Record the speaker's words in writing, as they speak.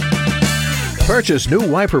Purchase new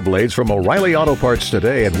wiper blades from O'Reilly Auto Parts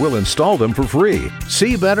today and we'll install them for free.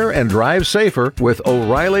 See better and drive safer with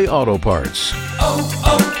O'Reilly Auto Parts.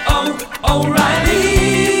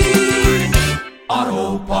 O'Reilly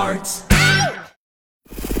Auto Parts.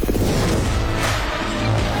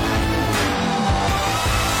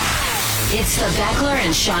 It's the Beckler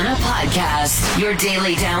and Shauna podcast, your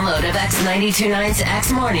daily download of X92.9's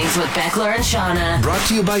X Mornings with Beckler and Shauna. Brought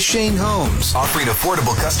to you by Shane Homes, offering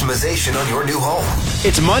affordable customization on your new home.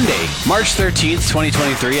 It's Monday, March 13th,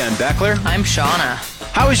 2023. I'm Beckler. I'm Shauna.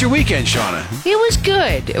 How was your weekend, Shauna? It was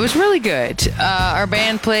good. It was really good. Our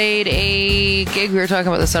band played a gig. We were talking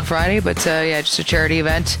about this on Friday, but just a charity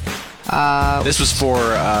event. This was for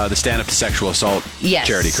the Stand Up to Sexual Assault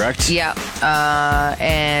charity, correct? Yeah.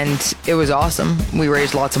 And it was awesome. We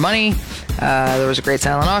raised lots of money. There was a great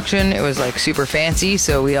silent auction. It was like super fancy,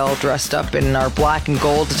 so we all dressed up in our black and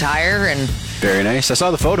gold attire and... Very nice. I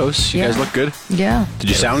saw the photos. You guys look good. Yeah. Did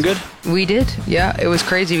you sound good? We did. Yeah. It was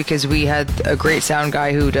crazy because we had a great sound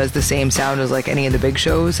guy who does the same sound as like any of the big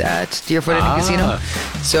shows at Deerfoot Inn Casino.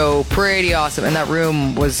 So pretty awesome. And that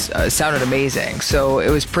room was sounded amazing. So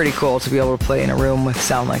it was pretty cool to be able to play in a room with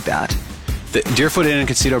sound like that. The Deerfoot Inn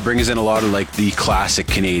Casino brings in a lot of like the classic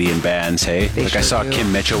Canadian bands, hey? They like I saw sure do.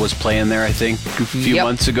 Kim Mitchell was playing there, I think, a few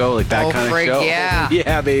months ago, like that kind of show. Yeah.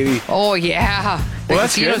 Yeah, baby. Oh, yeah. The Well,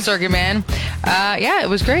 that's casino good. circuit, man. Yeah, it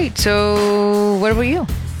was great. So what about you?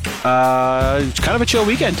 It's kind of a chill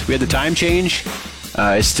weekend. We had the time change.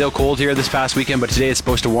 It's still cold here this past weekend, but today it's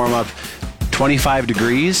supposed to warm up 25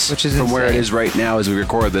 degrees, Which is from where it insane. is right now as we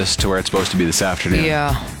record this to where it's supposed to be this afternoon.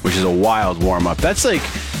 Yeah. Which is a wild warm up. That's like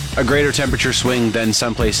a greater temperature swing than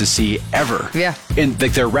some places see ever. Yeah. In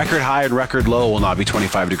like their record high and record low will not be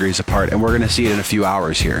 25 degrees apart, and we're going to see it in a few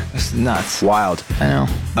hours here. It's nuts. Wild. I know.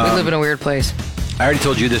 We live in a weird place. I already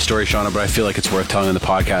told you this story, Shauna, but I feel like it's worth telling on the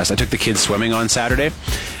podcast. I took the kids swimming on Saturday,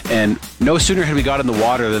 and no sooner had we got in the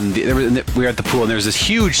water than we were at the pool, and there was this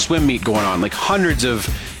huge swim meet going on, like hundreds of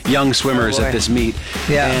young swimmers Oh, boy. at this meet.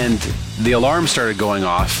 Yeah. And the alarm started going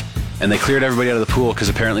off, and they cleared everybody out of the pool because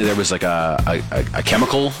apparently there was like a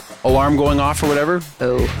chemical alarm going off or whatever.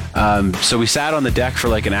 Oh. So we sat on the deck for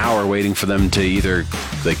like an hour waiting for them to either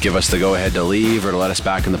like give us the go ahead to leave or to let us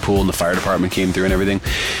back in the pool, and the fire department came through and everything.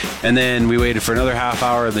 And then we waited for another half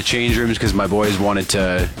hour in the change rooms because my boys wanted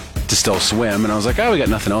to still swim, and I was like, oh, we got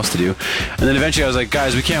nothing else to do. And then eventually I was like,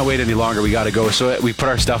 guys, we can't wait any longer, we got to go. So we put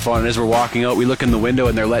our stuff on, and as we're walking out, we look in the window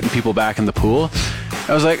and they're letting people back in the pool.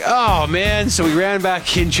 I was like, oh man. So we ran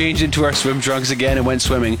back in, changed into our swim trunks again, and went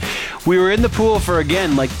swimming. We were in the pool for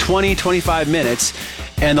again like 20-25 minutes,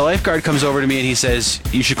 and the lifeguard comes over to me and he says,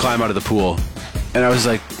 you should climb out of the pool. And I was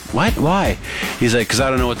like, what? Why? He's like, because I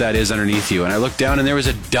don't know what that is underneath you. And I looked down and there was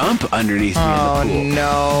a dump underneath me in the pool.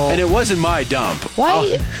 No. And it wasn't my dump.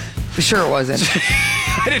 Why? Sure it wasn't.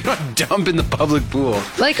 I did not dump in the public pool.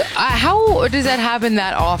 Like, how does that happen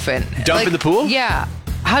that often? Dump in the pool? Yeah.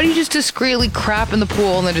 How do you just discreetly crap in the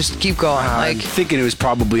pool and then just keep going? I'm thinking it was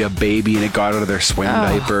probably a baby and it got out of their swim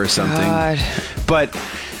diaper or something. God. But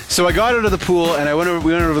so I got out of the pool and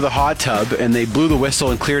we went over to the hot tub, and they blew the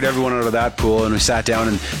whistle and cleared everyone out of that pool, and we sat down,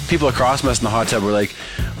 and people across from us in the hot tub were like,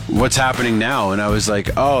 what's happening now? And I was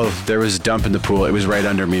like, oh, there was a dump in the pool. It was right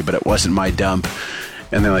under me, but it wasn't my dump.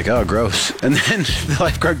 And they're like, oh, gross. And then the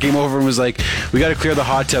lifeguard came over and was like, we got to clear the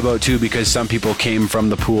hot tub out too because some people came from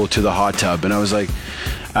the pool to the hot tub. And I was like,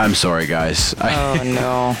 I'm sorry, guys. Oh,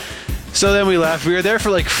 no. So then we left. We were there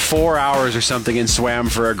for like 4 hours or something and swam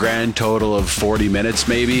for a grand total of 40 minutes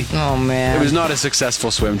maybe. Oh, man. It was not a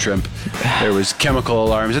successful swim trip. There was chemical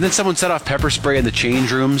alarms. And then someone set off pepper spray in the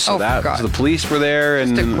change room. So, Oh, God. so the police were there.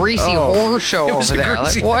 And The greasy horror show it was over a there.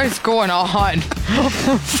 greasy- Like, what is going on?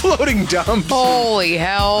 floating dumps. Holy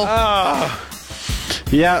hell.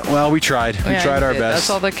 Yeah, well, we tried. We Yeah, tried our you did. best. That's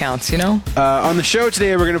all that counts, you know? On the show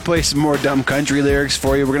today, we're going to play some more dumb country lyrics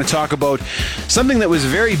for you. We're going to talk about something that was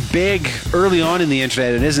very big early on in the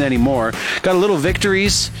internet and isn't anymore. Got a little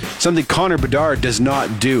victories, something Connor Bedard does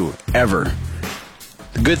not do, ever.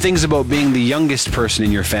 The good things about being the youngest person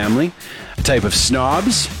in your family, a type of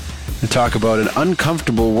snobs. We talk about an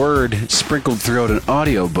uncomfortable word sprinkled throughout an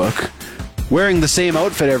audiobook. Wearing the same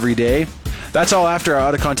outfit every day. That's all after our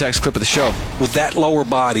out-of-context clip of the show. With that lower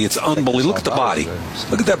body, it's unbelievable. Look at the body.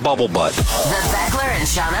 Look at that bubble butt. The Beckler and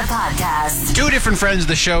Shauna podcast. Two different friends of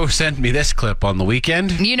the show sent me this clip on the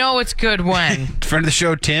weekend. You know it's good when. Friend of the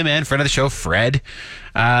show, Tim, and friend of the show, Fred.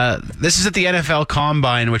 This is at the NFL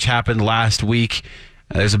Combine, which happened last week.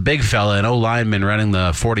 There's a big fella, an O-lineman, running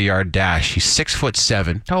the 40-yard dash. He's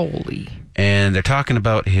 6'7". Holy. And they're talking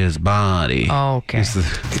about his body. Oh, okay.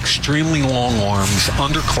 Extremely long arms,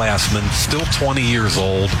 underclassman, still 20 years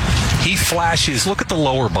old. He flashes. Look at the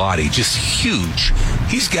lower body, just huge.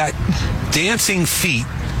 He's got dancing feet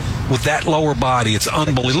with that lower body. It's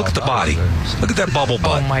unbelievable. Look at the body. Look at that bubble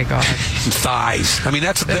butt. Oh, my God. And thighs. I mean,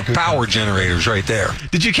 that's the power generators right there.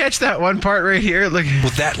 Did you catch that one part right here? Look.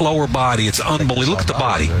 With that lower body, it's unbelievable. Look at the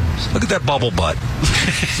body. Look at that bubble butt.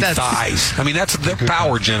 Thighs. I mean, that's the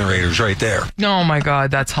power generators right there. Oh, my God.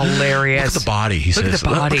 That's hilarious. Look at the body, he says. Look at the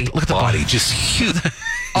body. Look at the body. Just huge.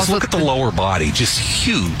 Just look at the lower body. Just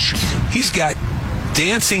huge. He's got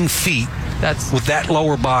dancing feet. With that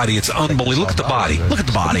lower body, it's unbelievable. Look at the body. Look at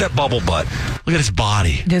the body. Look at that bubble butt. Look at his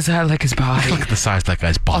body. I like his body. Look at the size of that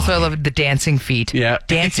guy's body. Also, I love the dancing feet. Yeah.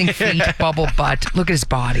 Dancing feet, bubble butt. Look at his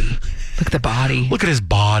body. Look at the body. Look at his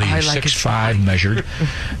body. I like 6'5" measured.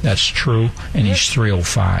 That's true. And he's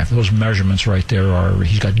 305. Those measurements right there are,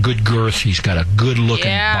 he's got good girth. He's got a good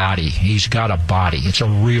looking body. He's got a body. It's a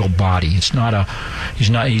real body. It's not a,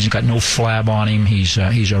 he's got no flab on him. He's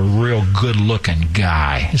a real good looking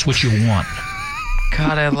guy. It's what you want.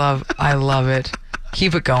 God, I love it.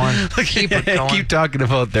 Keep it going. Keep it going. Keep talking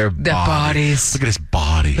about their bodies. Look at his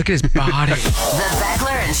body. Look at his body. The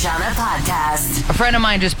Beckler and Shauna podcast. A friend of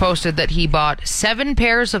mine just posted that he bought 7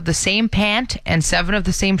 pairs of the same pant and 7 of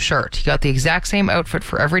the same shirt. He got the exact same outfit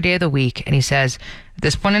for every day of the week. And he says, at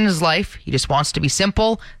this point in his life, he just wants to be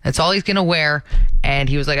simple. That's all he's going to wear. And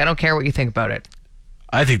he was like, I don't care what you think about it.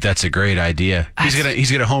 I think that's a great idea. He's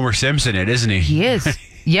gonna Homer Simpson it, isn't he? He is.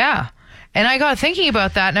 Yeah. And I got thinking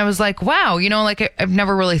about that, and I was like, wow, I've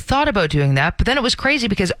never really thought about doing that. But then it was crazy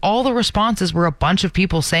because all the responses were a bunch of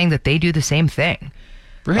people saying that they do the same thing.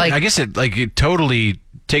 Right. I guess it totally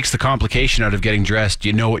takes the complication out of getting dressed.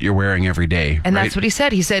 You know what you're wearing every day. And that's what he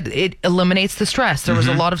said. He said it eliminates the stress. There was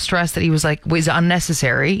a lot of stress that he was like, was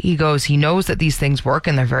unnecessary. He goes, he knows that these things work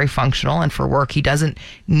and they're very functional. And for work, he doesn't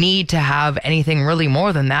need to have anything really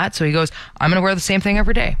more than that. So he goes, I'm going to wear the same thing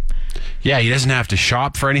every day. Yeah, he doesn't have to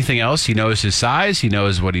shop for anything else. He knows his size. He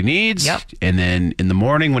knows what he needs. Yep. And then in the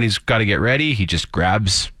morning when he's got to get ready, he just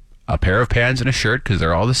grabs a pair of pants and a shirt because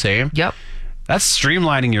they're all the same. Yep. That's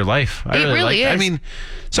streamlining your life. It really is. I mean,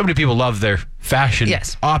 so many people love their fashion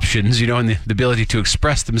options, and the ability to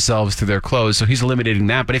express themselves through their clothes. So he's eliminating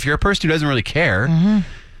that. But if you're a person who doesn't really care,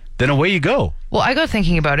 then away you go. Well, I got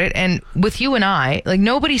thinking about it, and with you and I,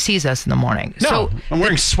 nobody sees us in the morning. No, so I'm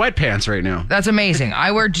wearing sweatpants right now. That's amazing.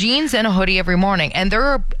 I wear jeans and a hoodie every morning, and there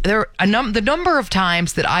are the number of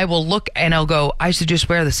times that I will look and I'll go, I should just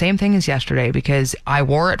wear the same thing as yesterday because I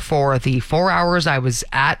wore it for the 4 hours I was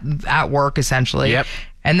at work essentially. Yep.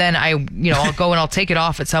 And then I'll go and I'll take it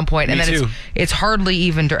off at some point, and then it's hardly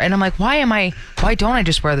even. And I'm like, why don't I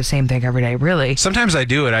just wear the same thing every day? Really? Sometimes I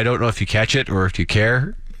do it. I don't know if you catch it or if you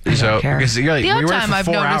care. I don't care. Because you're like, the we wear it time for I've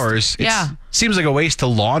 4 noticed, hours. It seems like a waste to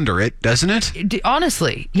launder it, doesn't it?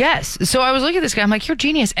 Honestly, yes. So I was looking at this guy. I'm like, you're a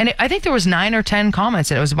genius. And I think there was 9 or 10 comments,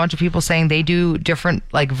 and it was a bunch of people saying they do different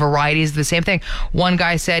varieties of the same thing. One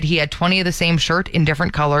guy said he had 20 of the same shirt in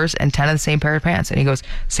different colors and 10 of the same pair of pants. And he goes,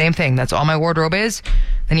 same thing. That's all my wardrobe is.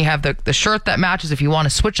 Then you have the shirt that matches if you want to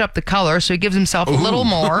switch up the color. So he gives himself a little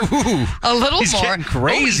more. A little he's more. Getting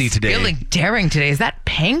crazy he's today. Feeling daring today. Is that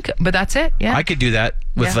pink? But that's it. Yeah. I could do that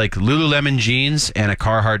with Lululemon jeans and a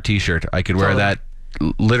Carhartt t-shirt. I could wear that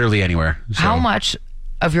literally anywhere. So. How much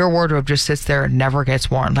of your wardrobe just sits there and never gets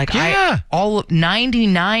worn?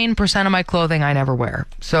 99% of my clothing I never wear.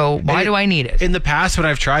 So why do I need it? In the past, when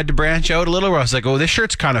I've tried to branch out a little, where I was like, oh, this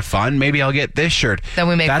shirt's kind of fun. Maybe I'll get this shirt. Then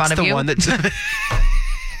we make fun of you. That's the one that's...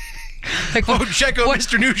 check out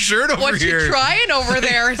Mr. New Shirt over here. What you trying over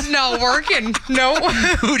there? It's not working. No.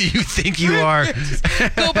 Who do you think you are?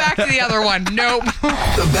 Go back to the other one. Nope.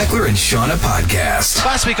 The Beckler and Shauna podcast.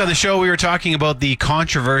 Last week on the show, we were talking about the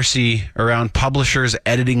controversy around publishers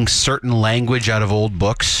editing certain language out of old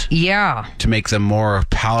books. Yeah. To make them more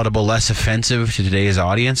palatable, less offensive to today's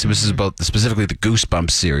audience. This is about specifically the Goosebumps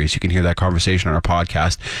series. You can hear that conversation on our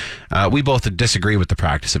podcast. We both disagree with the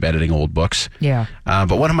practice of editing old books. Yeah.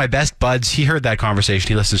 But one of my best buds, he heard that conversation.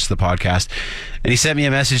 He listens to the podcast, and he sent me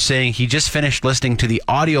a message saying he just finished listening to the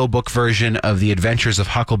audiobook version of The Adventures of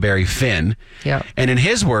Huckleberry Finn. Yeah. And in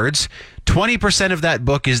his words, 20% of that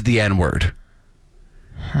book is the N-word.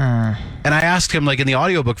 And I asked him, in the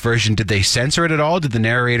audiobook version, did they censor it at all? Did the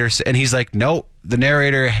narrator... And he's like, no, the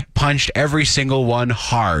narrator punched every single one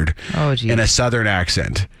hard in a southern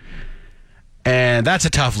accent. And that's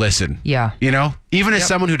a tough listen. Yeah. Even as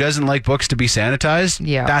someone who doesn't like books to be sanitized,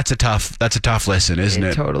 that's a tough listen, isn't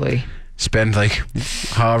it? Totally. Spend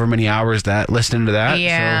however many hours listening to that.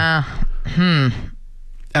 Yeah. So.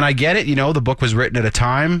 And I get it, the book was written at a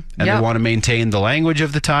time, and they want to maintain the language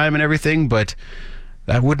of the time and everything, but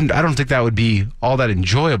I don't think that would be all that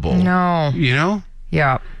enjoyable. No.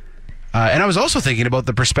 Yeah. And I was also thinking about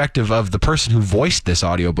the perspective of the person who voiced this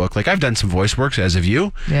audiobook. Like, I've done some voice works, as have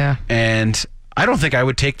you. Yeah. And I don't think I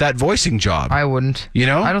would take that voicing job. I wouldn't.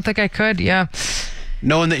 I don't think I could, yeah.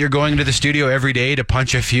 Knowing that you're going to the studio every day to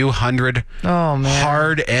punch a few hundred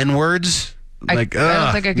hard N-words. I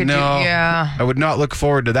don't think I could I would not look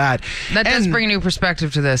forward to that. That does bring a new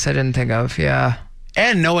perspective to this I didn't think of, yeah.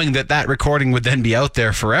 And knowing that recording would then be out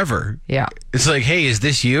there forever. Yeah. It's like, hey, is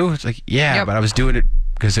this you? It's like, yeah, but I was doing it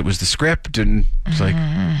because it was the script, and it's like,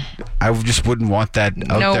 I just wouldn't want that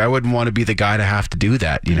out there. I wouldn't want to be the guy to have to do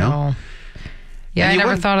that, know? Yeah, I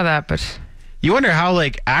never thought of that, but... You wonder how,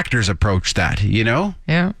 actors approach that,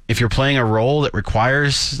 Yeah. If you're playing a role that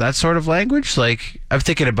requires that sort of language. Like, I'm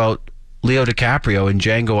thinking about Leo DiCaprio in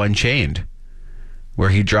Django Unchained, where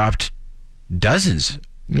he dropped dozens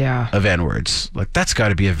of N-words. Like, that's got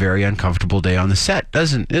to be a very uncomfortable day on the set,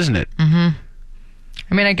 isn't it? Mm-hmm.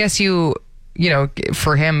 I mean, I guess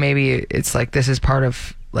for him, maybe it's like this is part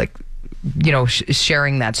of,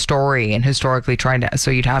 sharing that story and historically trying to,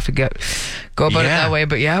 so you'd have to go about it that way.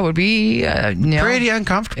 But yeah, it would be pretty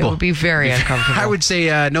uncomfortable. It would be very uncomfortable. I would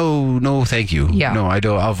say no, thank you. Yeah. No, I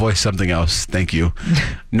don't. I'll voice something else. Thank you.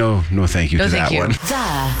 No, thank you to that one. The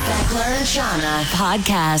Beckler and Shauna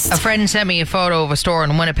podcast. A friend sent me a photo of a store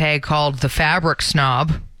in Winnipeg called the Fabric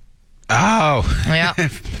Snob. Oh. Yeah.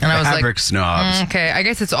 And I was Fabric snobs. Okay, I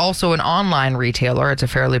guess it's also an online retailer. It's a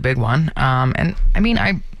fairly big one. And I mean,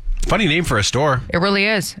 funny name for a store. It really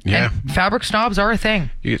is. Yeah. And fabric snobs are a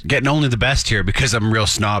thing. You're getting only the best here because I'm real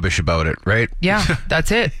snobbish about it, right? Yeah,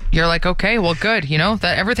 that's it. You're like, okay, well, good.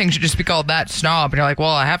 That everything should just be called that snob. And you're like, well,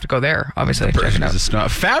 I have to go there, obviously. Check it out. A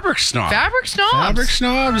snob. Fabric snob. Fabric snobs. Fabric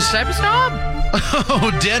snobs. Type of snob.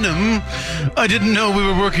 Oh, denim. I didn't know we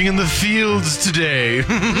were working in the fields today. Is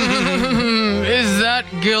that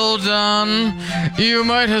Gildan? You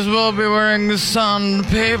might as well be wearing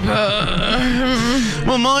sandpaper.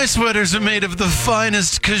 Well, my sweaters are made of the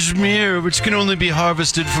finest cashmere, which can only be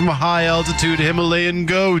harvested from high-altitude Himalayan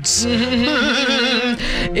goats.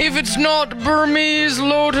 If it's not Burmese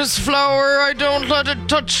lotus flower, I don't let it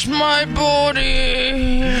touch my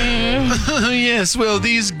body. Yes, well,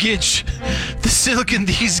 these gitch. The silk in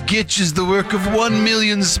these gitch is the work of 1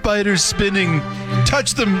 million spiders spinning.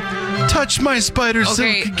 Touch them. Touch my spider silk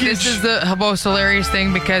gitch. This is the most hilarious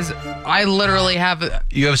thing because I literally have...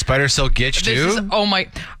 You have spider silk gitch, too?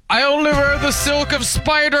 I only wear the silk of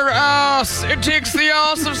spider ass. It takes the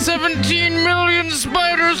ass of 17 million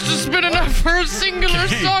spiders to spin enough for a singular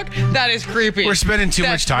sock. That is creepy. We're spending too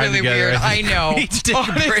much time really together. Weird. I know. We need to take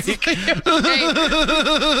a break. Okay. Who's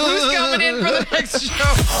coming in for the next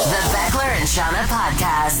show? The Beckler and Shauna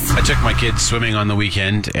podcast. I took my kids swimming on the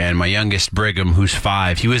weekend, and my youngest, Brigham, who's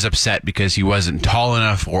 5, he was upset because he wasn't tall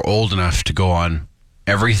enough or old enough to go on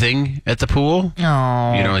everything at the pool.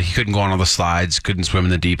 Oh. He couldn't go on all the slides, couldn't swim in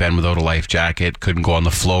the deep end without a life jacket, couldn't go on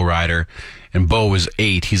the flow rider. And Bo was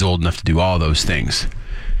 8. He's old enough to do all those things.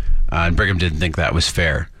 And Brigham didn't think that was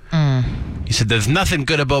fair. He said, there's nothing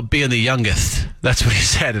good about being the youngest. That's what he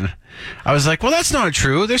said. And I was like, well, that's not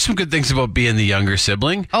true. There's some good things about being the younger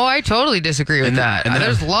sibling. Oh, I totally disagree with that.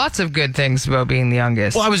 There's lots of good things about being the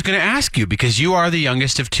youngest. Well, I was going to ask you because you are the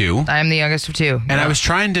youngest of 2. I am the youngest of 2. And I was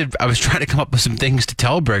trying to come up with some things to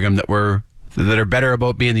tell Brigham that are better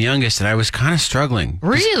about being the youngest, and I was kind of struggling.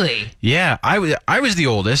 Really? Yeah, I was the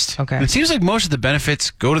oldest. Okay. And it seems like most of the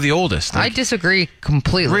benefits go to the oldest. I disagree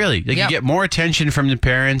completely. Really? You get more attention from the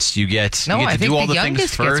parents. You get to do all the things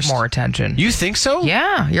first. The youngest gets more attention. You think so?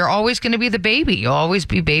 Yeah, you're always going to be the baby. You'll always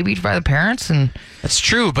be babied by the parents, and that's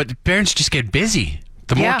true. But parents just get busy.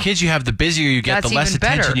 The more kids you have, the busier you get, the less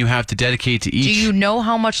attention you have to dedicate to each. Do you know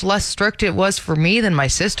how much less strict it was for me than my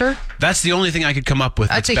sister? That's the only thing I could come up with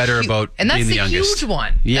that's better about being the youngest. And that's a huge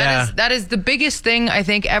one. Yeah. That is the biggest thing I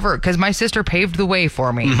think ever, because my sister paved the way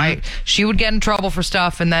for me. She would get in trouble for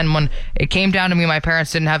stuff, and then when it came down to me, my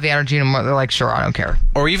parents didn't have the energy anymore. They're like, sure, I don't care.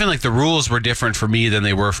 Or even like the rules were different for me than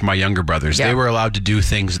they were for my younger brothers. Yeah. They were allowed to do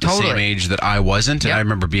things at the same age that I wasn't, and I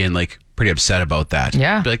remember being like pretty upset about that.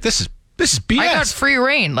 Yeah. Be like, this is BS. I got free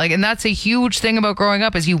reign, and that's a huge thing about growing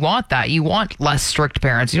up is you want that. You want less strict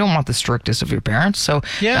parents. You don't want the strictest of your parents. So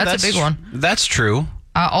that's a big one. That's true.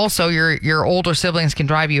 Also, your older siblings can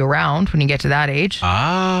drive you around when you get to that age.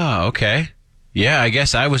 Ah, okay. Yeah, I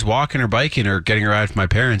guess I was walking or biking or getting a ride with my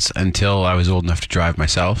parents until I was old enough to drive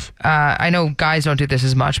myself. I know guys don't do this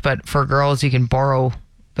as much, but for girls, you can borrow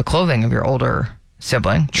the clothing of your older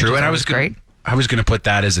sibling. True, and I was great. I was going to put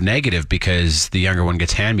that as a negative because the younger one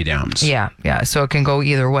gets hand-me-downs. Yeah. So it can go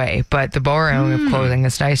either way. But the borrowing of clothing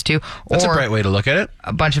is nice too. That's or a bright way to look at it.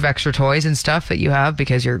 a bunch of extra toys and stuff that you have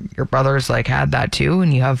because your brothers like had that too,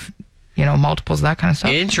 and you have multiples of that kind of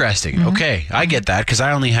stuff. Interesting. Okay, I get that because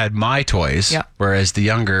I only had my toys, whereas the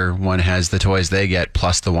younger one has the toys they get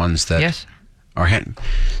plus the ones that are hand.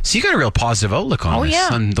 So you got a real positive outlook on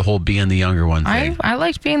this, on the whole being the younger one thing. I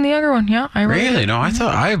liked being the younger one. Yeah, I really. No, I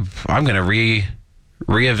thought I'm going to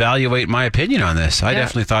reevaluate my opinion on this. I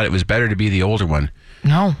definitely thought it was better to be the older one.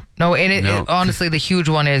 No, and it honestly, the huge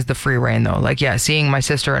one is the free reign though. Like, seeing my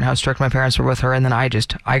sister and how strict my parents were with her, and then I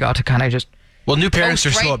got to kind of just. Well, new parents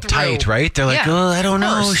are so uptight, right? They're like, I don't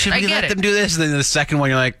know. Should we let them do this? And then the second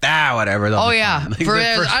one, you're like, whatever. Oh, yeah. Like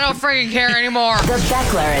I don't freaking care anymore. The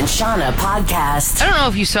Beckler and Shauna podcast. I don't know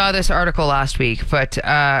if you saw this article last week, but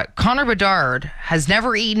Connor Bedard has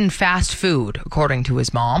never eaten fast food, according to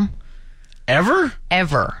his mom. Ever?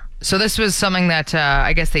 So this was something that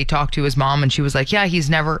I guess they talked to his mom, and she was like,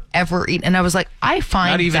 he's never, ever eaten. And I was like, I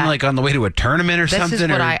find not even like on the way to a tournament or something? This is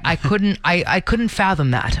what I couldn't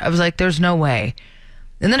fathom that. I was like, there's no way.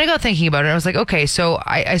 And then I got thinking about it, and I was like, okay, so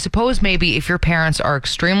I suppose maybe if your parents are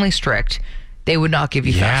extremely strict, they would not give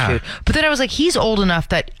you fast food. But then I was like, he's old enough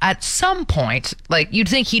that at some point, like, you'd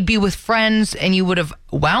think he'd be with friends, and you would have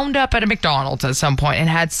wound up at a McDonald's at some point and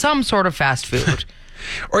had some sort of fast food.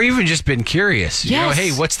 Or even just been curious. Yes. Hey,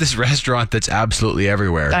 what's this restaurant that's absolutely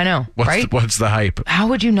everywhere? I know, right? What's the hype? How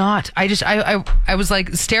would you not? I was like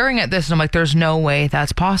staring at this and I'm like, there's no way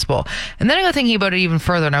that's possible. And then I got thinking about it even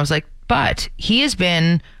further and I was like, but he has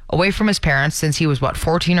been away from his parents since he was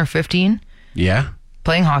 14 or 15? Yeah.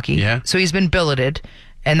 Playing hockey. Yeah. So he's been billeted.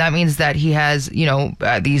 And that means that he has,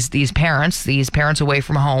 these parents away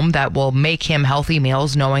from home that will make him healthy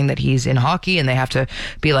meals, knowing that he's in hockey and they have to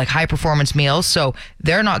be like high performance meals. So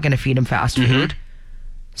they're not going to feed him fast food.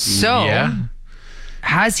 So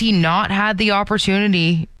has he not had the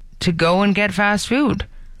opportunity to go and get fast food?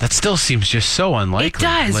 That still seems just so unlikely. It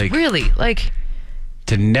does, really. Like,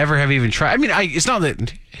 to never have even tried. I mean, it's not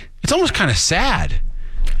that. It's almost kind of sad.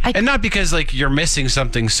 And not because, like, you're missing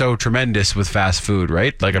something so tremendous with fast food,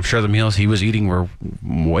 right? Like, I'm sure the meals he was eating were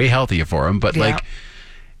way healthier for him, but, like,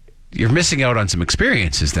 you're missing out on some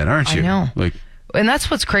experiences then, aren't you? I know. Like, and that's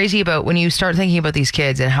what's crazy about when you start thinking about these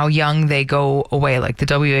kids and how young they go away, like the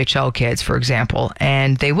WHL kids, for example,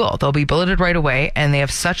 and they'll be billeted right away, and they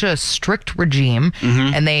have such a strict regime,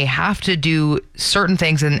 and they have to do certain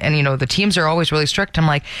things, and the teams are always really strict. I'm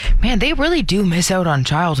like, man, they really do miss out on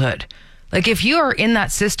childhood. Like, if you are in that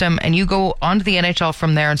system and you go onto the NHL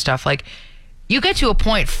from there and stuff, like, you get to a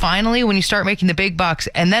point finally when you start making the big bucks,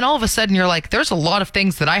 and then all of a sudden you're like, there's a lot of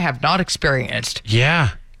things that I have not experienced.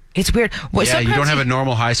 Yeah. It's weird. You don't have a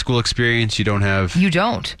normal high school experience. You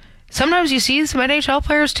don't. Sometimes you see some NHL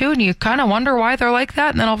players too, and you kind of wonder why they're like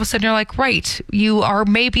that. And then all of a sudden you're like, right, you are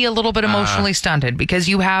maybe a little bit emotionally stunted because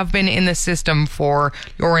you have been in the system for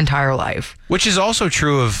your entire life. Which is also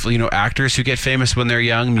true of, actors who get famous when they're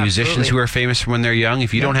young, musicians who are famous when they're young.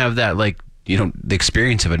 If you don't have that, like, the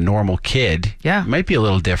experience of a normal kid, it might be a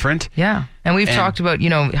little different. Yeah. And we've talked about,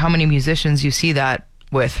 how many musicians you see that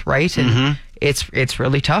with, right? And it's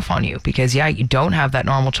really tough on you because, you don't have that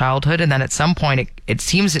normal childhood. And then at some point, it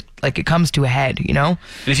seems like it comes to a head, And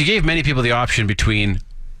if you gave many people the option between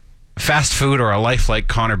fast food or a life like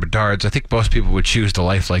Connor Bedard's, I think most people would choose the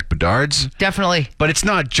life like Bedard's. Definitely. But it's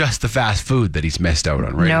not just the fast food that he's missed out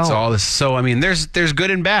on, right? No. It's all this. So, I mean, there's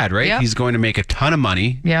good and bad, right? Yep. He's going to make a ton of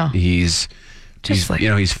money. Yeah. He's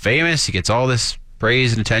famous. He gets all this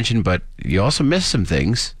praise and attention, but you also miss some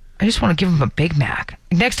things. I just want to give him a Big Mac.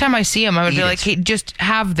 Next time I see him, I would be like, hey, just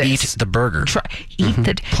have this. Eat the burger. Eat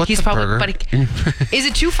the... Put he's the probably, burger. But is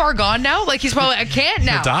it too far gone now? Like, he's probably, I can't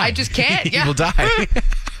now. He'll die. I just can't. He will die.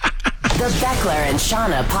 The Beckler and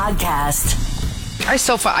Shauna podcast.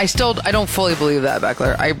 I don't fully believe that,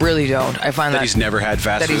 Beckler. I really don't. I find that he's never had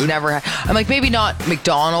fast food. He's never had. I'm like, maybe not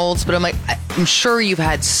McDonald's, but I'm like, I'm sure you've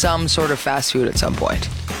had some sort of fast food at some point.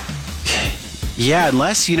 Yeah,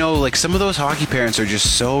 unless, like some of those hockey parents are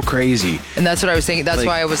just so crazy. And that's what I was thinking. That's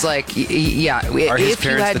why I was like, Are his if parents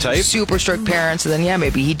you had the type? super strict parents, then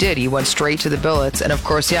maybe he did. He went straight to the billets. And of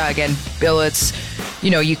course, again, billets,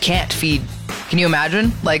 you can't feed. Can you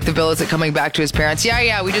imagine? Like the billets coming back to his parents.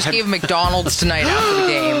 We just gave him McDonald's tonight after the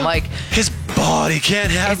game. Like, his body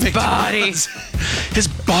can't have his McDonald's. His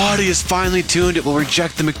body is finely tuned. It will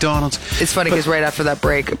reject the McDonald's. It's funny because right after that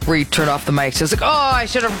break, we turned off the mics. I was like, I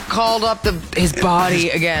should have called up his body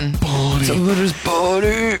again. Body. So his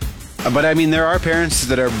body. But I mean, there are parents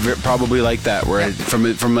that are probably like that, where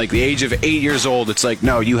from like the age of 8 years old, it's like,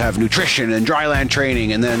 no, you have nutrition and dryland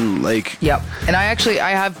training, and then like. Yep. And I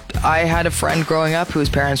had a friend growing up whose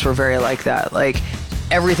parents were very like that. Like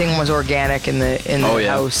everything was organic in the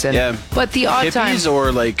house. And, but the odd time. Hippies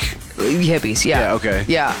or like. Hippies, yeah. Yeah, okay.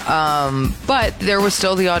 Yeah. But there was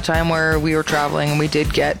still the odd time where we were traveling and we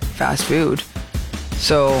did get fast food.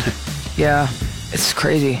 So, yeah. It's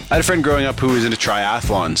crazy. I had a friend growing up who was into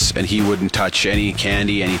triathlons, and he wouldn't touch any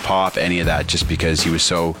candy, any pop, any of that, just because he was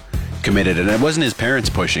so committed. And it wasn't his parents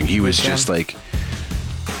pushing. He was just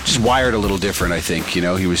wired a little different, I think. You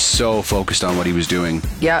know, he was so focused on what he was doing.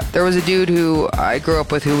 Yeah, there was a dude who I grew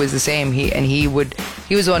up with who was the same. He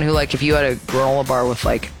was the one who, like, if you had a granola bar with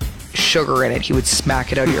like sugar in it, he would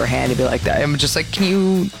smack it out of your hand and be like that. I'm just like, can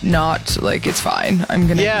you not? Like, it's fine. I'm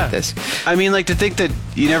gonna eat this. I mean, like, to think that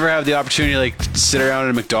you never have the opportunity to like sit around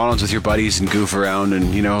at a McDonald's with your buddies and goof around,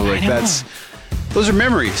 and you know, like those are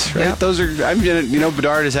memories, right? Yep. Those are.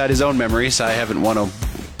 Bedard has had his own memories. I haven't won a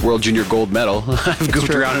World Junior Gold medal. I've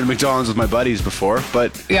goofed around at McDonald's with my buddies before,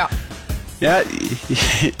 but yeah. I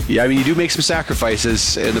mean, you do make some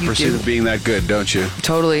sacrifices in the pursuit of being that good, don't you?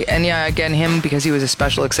 Totally. And yeah, again, him, because he was a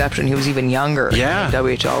special exception, he was even younger in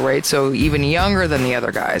WHL, right? So even younger than the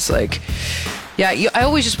other guys. Like, I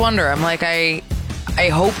always just wonder. I'm like, I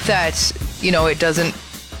hope that, you know, it doesn't,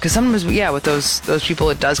 because sometimes, with those people,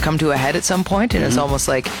 it does come to a head at some point, and it's almost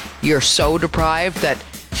like you're so deprived that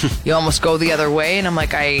you almost go the other way. And I'm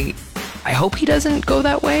like, I hope he doesn't go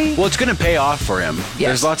that way. Well, it's going to pay off for him. Yes.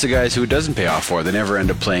 There's lots of guys who it doesn't pay off for. They never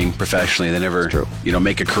end up playing professionally. They never,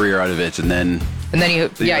 make a career out of it, and then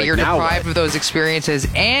you're deprived of those experiences,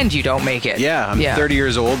 and you don't make it. Yeah, I'm 30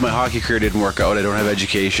 years old. My hockey career didn't work out. I don't have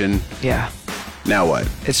education. Yeah. Now what?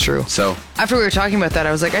 It's true. So after we were talking about that,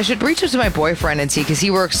 I was like, I should reach out to my boyfriend and see, because he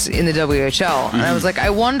works in the WHL. And I was like, I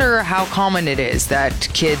wonder how common it is that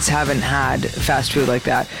kids haven't had fast food like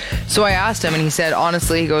that. So I asked him, and he said,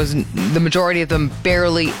 honestly, he goes, the majority of them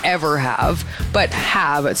barely ever have, but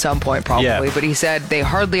have at some point probably. Yeah. But he said they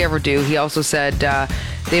hardly ever do. He also said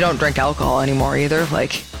they don't drink alcohol anymore either.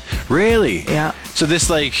 Like, really? Yeah. So this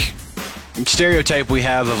like stereotype we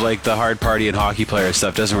have of like the hard party and hockey player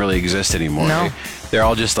stuff doesn't really exist anymore. No. Right? They're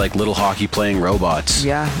all just like little hockey playing robots.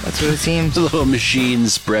 Yeah, that's what it seems. Little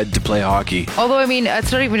machines bred to play hockey. Although, I mean,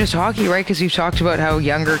 it's not even just hockey, right? Because you've talked about how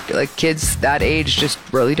younger, like, kids that age just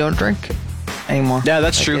really don't drink anymore. Yeah,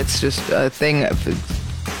 that's true. It's just a thing.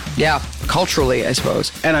 Yeah, culturally, I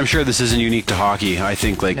suppose. And I'm sure this isn't unique to hockey. I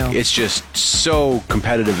think it's just so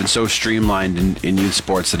competitive and so streamlined in youth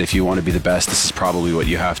sports that if you want to be the best, this is probably what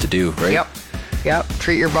you have to do, right? Yep.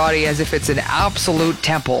 Treat your body as if it's an absolute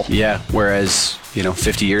temple. Yeah, whereas,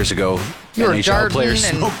 50 years ago, NHL players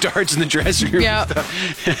smoked darts in the dressing room. Yeah.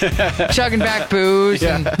 Chugging back booze.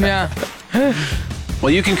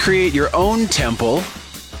 Well, you can create your own temple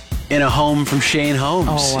in a home from Shane Homes.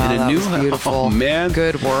 Oh, wow, in a that new was beautiful. Oh, man.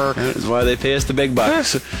 Good work. That is why they pay us the big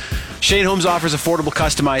bucks. Shane Homes offers affordable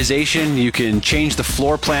customization. You can change the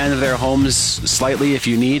floor plan of their homes slightly if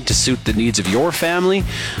you need to suit the needs of your family.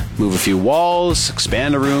 Move a few walls,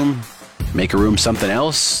 expand a room, make a room something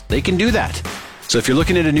else. They can do that. So if you're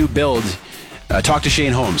looking at a new build, talk to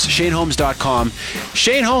Shane Homes. ShaneHomes.com.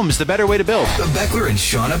 Shane Homes, the better way to build. The Beckler and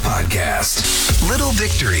Shauna podcast. Little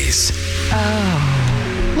victories.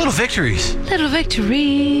 Little victories. Little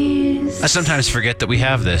victories. I sometimes forget that we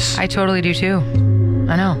have this. I totally do too.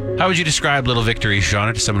 I know. How would you describe little victories,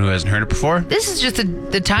 Shauna, to someone who hasn't heard it before? This is just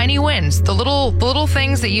the tiny wins, the little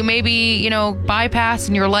things that you maybe, bypass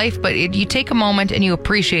in your life, but you take a moment and you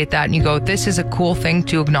appreciate that and you go, this is a cool thing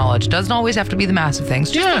to acknowledge. Doesn't always have to be the massive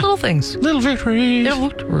things, just the little things. Little victories.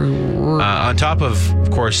 On top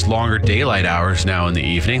of course, longer daylight hours now in the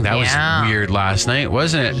evening. That was weird last night,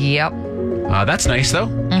 wasn't it? Yep. That's nice, though.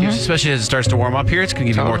 Especially as it starts to warm up here. It's going to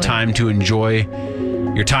give you more time to enjoy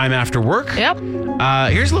your time after work. Yep.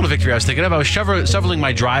 Here's a little victory I was thinking of. I was shoveling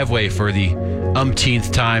my driveway for the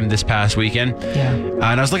umpteenth time this past weekend. Yeah. And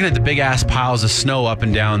I was looking at the big-ass piles of snow up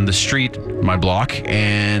and down the street, my block,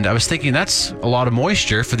 and I was thinking that's a lot of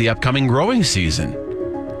moisture for the upcoming growing season.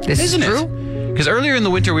 This Isn't is true. Because earlier in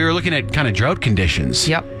the winter, we were looking at kind of drought conditions.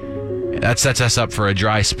 Yep. That sets us up for a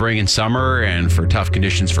dry spring and summer and for tough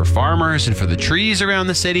conditions for farmers and for the trees around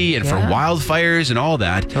the city and for wildfires and all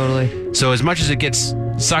that. Totally. So as much as it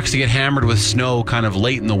sucks to get hammered with snow kind of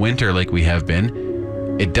late in the winter like we have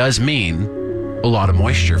been, it does mean a lot of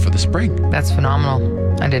moisture for the spring. That's phenomenal.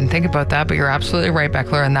 I didn't think about that, but you're absolutely right,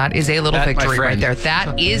 Beckler, and that is a little That, my victory right friend. there.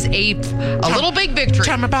 That is a little big victory.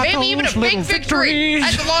 Tell me about Maybe even a those big little victory. victories.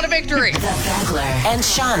 That's a lot of victory. The Beckler and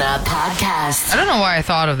Shauna podcast. I don't know why I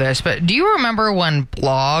thought of this, but do you remember when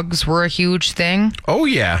blogs were a huge thing? Oh,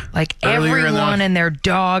 yeah. Like Earlier in everyone and their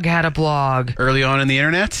dog had a blog. Early on in the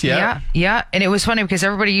internet, Yeah. And it was funny because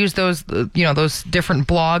everybody used those, those different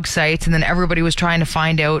blog sites, and then everybody was trying to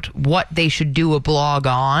find out what they should do a blog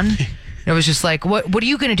on. It was just like, what are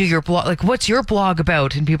you going to do your blog? Like, what's your blog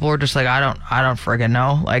about? And people were just like, I don't friggin'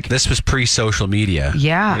 know. Like, This was pre-social media.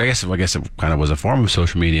 Yeah. I guess it kind of was a form of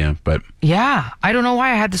social media, but yeah, I don't know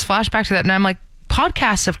why I had this flashback to that. And I'm like,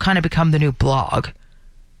 podcasts have kind of become the new blog,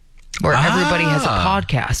 where everybody has a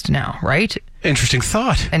podcast now, right? interesting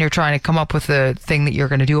thought. And you're trying to come up with a thing that you're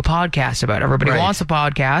going to do a podcast about. Everybody Right. wants a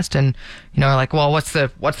podcast, and like, well, what's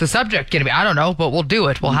the subject going to be? I don't know, but we'll do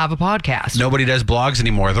it. We'll have a podcast. Nobody does blogs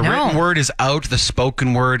anymore. The No. written word is out. The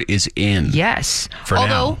spoken word is in. Yes. For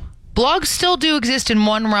Although now. blogs still do exist in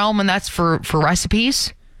one realm, and that's for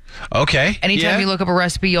recipes. Okay. Anytime you look up a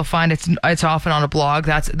recipe, you'll find it's often on a blog.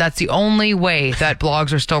 That's the only way that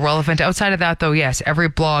blogs are still relevant. Outside of that, though, yes, every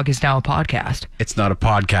blog is now a podcast. It's not a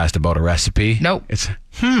podcast about a recipe. Nope. It's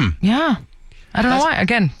Yeah. I don't know why.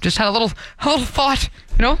 Again, just had a little thought,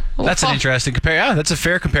 a little That's an thought. interesting comparison. Yeah, that's a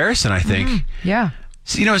fair comparison, I think. Yeah.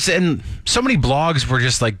 So, and so many blogs were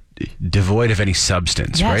just like devoid of any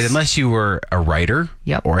substance, Yes. right? Unless you were a writer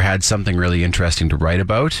Yep. or had something really interesting to write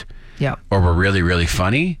about Yep. or were really, really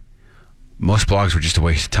funny. Most blogs were just a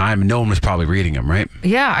waste of time, and no one was probably reading them, right?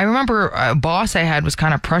 Yeah, I remember a boss I had was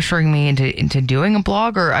kind of pressuring me into doing a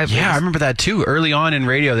blog, or I remember that too. Early on in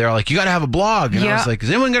radio, they were like, "You got to have a blog," and I Yeah. was like, "Is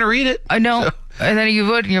anyone going to read it?" I know, and then you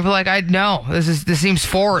would, and you're like, this seems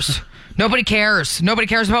forced. Nobody cares. Nobody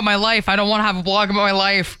cares about my life. I don't want to have a blog about my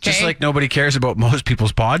life. Just okay? like nobody cares about most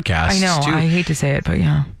people's podcasts. I know. too. I hate to say it, but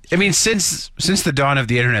yeah. I mean, since the dawn of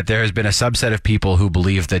the internet, there has been a subset of people who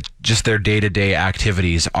believe that just their day-to-day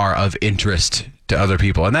activities are of interest to other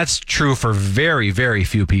people. And that's true for very, very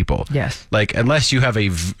few people. Yes. Like, unless you have a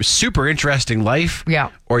super interesting life Yeah.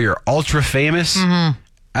 or you're ultra famous, I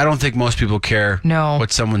don't think most people care No.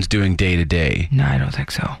 what someone's doing day to day. No, I don't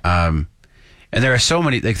think so. And there are so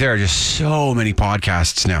many, there are just so many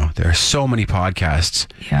podcasts now. There are so many podcasts.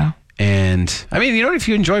 Yeah. And I mean, if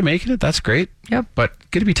you enjoy making it, that's great. Yep. But it's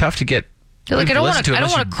going to be tough to get. Like, I don't want listen to. I don't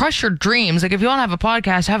unless want to crush your dreams. Like, if you want to have a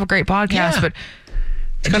podcast, have a great podcast. Yeah. But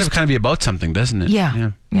It's got to kind of be about something, doesn't it?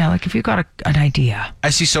 yeah. Like, if you got an idea. I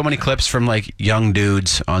see so many clips from like young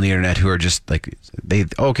dudes on the internet who are just like,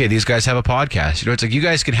 these guys have a podcast. It's like, you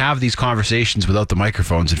guys can have these conversations without the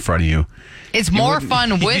microphones in front of you. It's more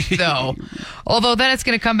fun with, though. Although then it's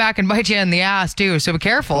going to come back and bite you in the ass, too. So be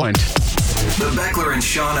careful. Point. The Beckler and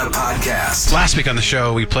Shauna podcast. Last week on the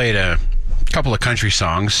show, we played a couple of country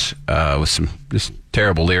songs with some just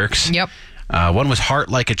terrible lyrics. Yep. One was Heart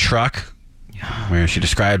Like a Truck, where she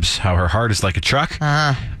describes how her heart is like a truck.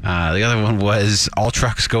 The other one was All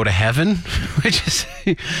Trucks Go to Heaven, which is,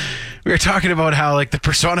 we were talking about how like the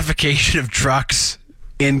personification of trucks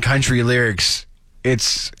in country lyrics, I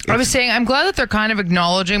was saying, I'm glad that they're kind of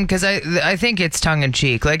acknowledging, because I think it's tongue in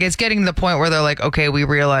cheek. Like, it's getting to the point where they're like, okay, we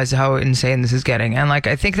realize how insane this is getting. And like,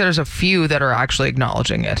 I think there's a few that are actually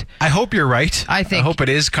acknowledging it. I hope you're right. I hope it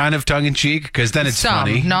is kind of tongue in cheek, because then it's Some,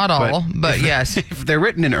 funny. not all, but yes. If they're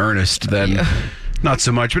written in earnest, then not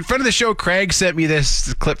so much. But friend of the show, Craig, sent me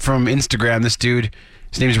this clip from Instagram. This dude,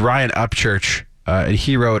 his name is Ryan Upchurch, and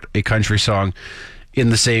he wrote a country song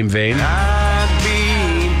in the same vein. I'd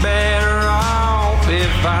be better off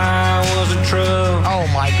if I was a truck. Oh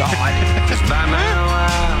my God. 'Cause by now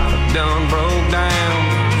I've done broke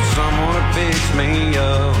down. Someone to fix me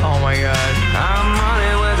up. Oh my God. I'm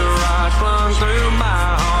running with the rocks flung through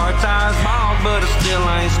my heart. Ties bald, but I still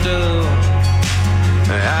ain't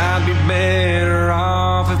stuck. I'd be better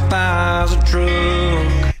off if I was a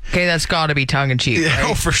truck. Okay, that's got to be tongue in cheek. Right?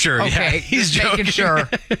 Oh, for sure. Okay, Yeah, he's just making joking. sure.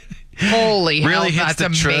 Holy Really hell, hits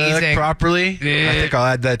that's the amazing. truck properly. I think I'll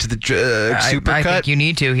add that to the supercut. I think you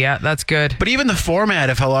need to. Yeah, that's good. But even the format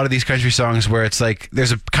of a lot of these country songs, where it's like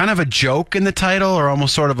there's a kind of a joke in the title or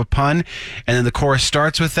almost sort of a pun, and then the chorus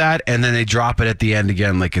starts with that, and then they drop it at the end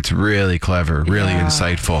again. Like, it's really clever, really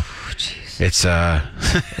insightful. It's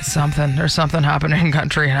It's something. There's something happening in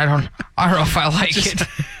country, and I don't know if I like it.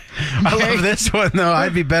 I love this one though.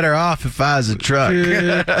 I'd be better off if I was a truck.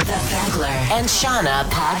 The Beckler and Shauna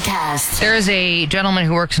podcast. There is a gentleman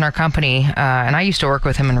who works in our company, and I used to work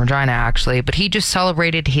with him in Regina, actually, but he just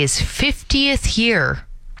celebrated his 50th year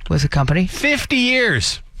with the company. 50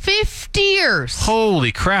 years. 50 years.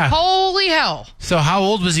 Holy crap. Holy hell. So how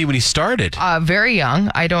old was he when he started? Very young.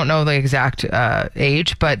 I don't know the exact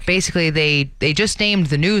age, but basically they just named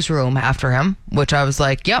the newsroom after him, which I was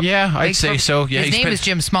like, yep. Yeah, I'd say so. Yeah, his name is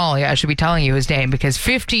Jim Smalley. I should be telling you his name because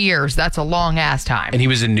 50 years, that's a long ass time. And he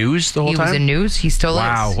was in news the whole time? He was in news. He still is.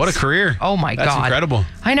 Wow, what a career. Oh my God. That's incredible.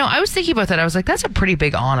 I know. I was thinking about that. I was like, that's a pretty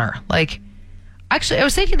big honor. Like, actually, I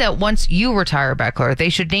was thinking that once you retire, Beckler, they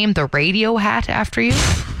should name the radio hat after you.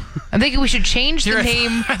 I'm thinking we should change the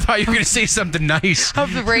name. I thought you were going to say something nice.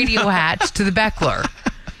 Of the radio hat to the Beckler.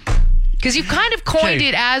 Because you've kind of coined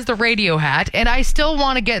it as the radio hat, and I still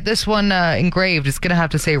want to get this one engraved. It's going to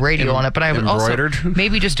have to say radio on it, but I would also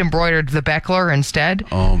maybe just embroidered the Beckler instead.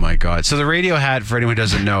 Oh my God. So the radio hat, for anyone who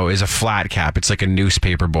doesn't know, is a flat cap. It's like a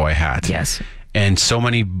newspaper boy hat. Yes. And so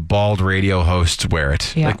many bald radio hosts wear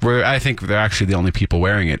it. Yeah. Like I think they're actually the only people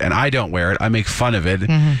wearing it. And I don't wear it. I make fun of it.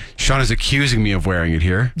 Mm-hmm. Sean is accusing me of wearing it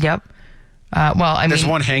here. Yep. Well, I mean, there's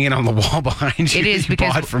one hanging on the wall behind you. It is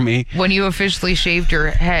because bought for me. When you officially shaved your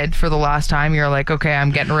head for the last time, you're like, okay,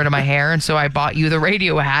 I'm getting rid of my hair, and so I bought you the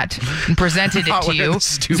radio hat and presented it to you.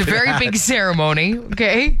 It's a very big ceremony,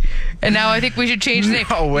 okay? And now I think we should change the name.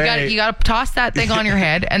 No way. You got to toss that thing on your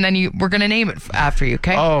head, and then we're gonna name it after you,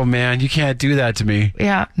 okay? Oh man, you can't do that to me.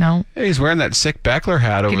 Yeah, no. Hey, he's wearing that sick Beckler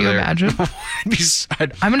hat over there. Can you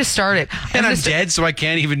imagine? I'm gonna start it. And I'm dead, so I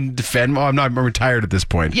can't even defend. Oh, I'm retired at this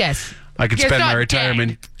point. Yes. I could spend my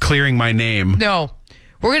retirement clearing my name. No.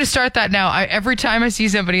 We're going to start that now. Every time I see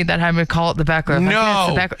somebody that I'm going to call it the Beckler.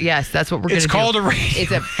 No. Yes, that's what we're going to do. It's called a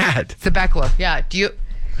radio hat. It's the Beckler. Yeah.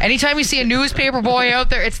 Anytime you see a newspaper boy out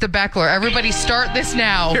there, it's the Beckler. Everybody start this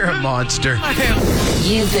now. You're a monster.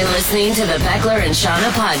 You've been listening to the Beckler and Shauna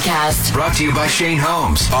podcast. Brought to you by Shane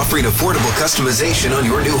Homes, offering affordable customization on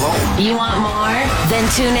your new home. You want more? Then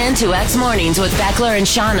tune in to X Mornings with Beckler and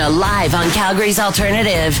Shauna live on Calgary's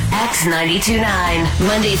alternative, X929.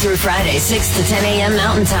 Monday through Friday, 6 to 10 a.m.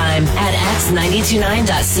 Mountain Time at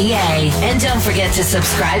x929.ca. And don't forget to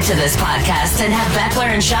subscribe to this podcast and have Beckler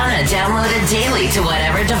and Shauna downloaded daily to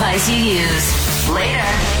whatever device you use.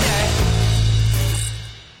 Later.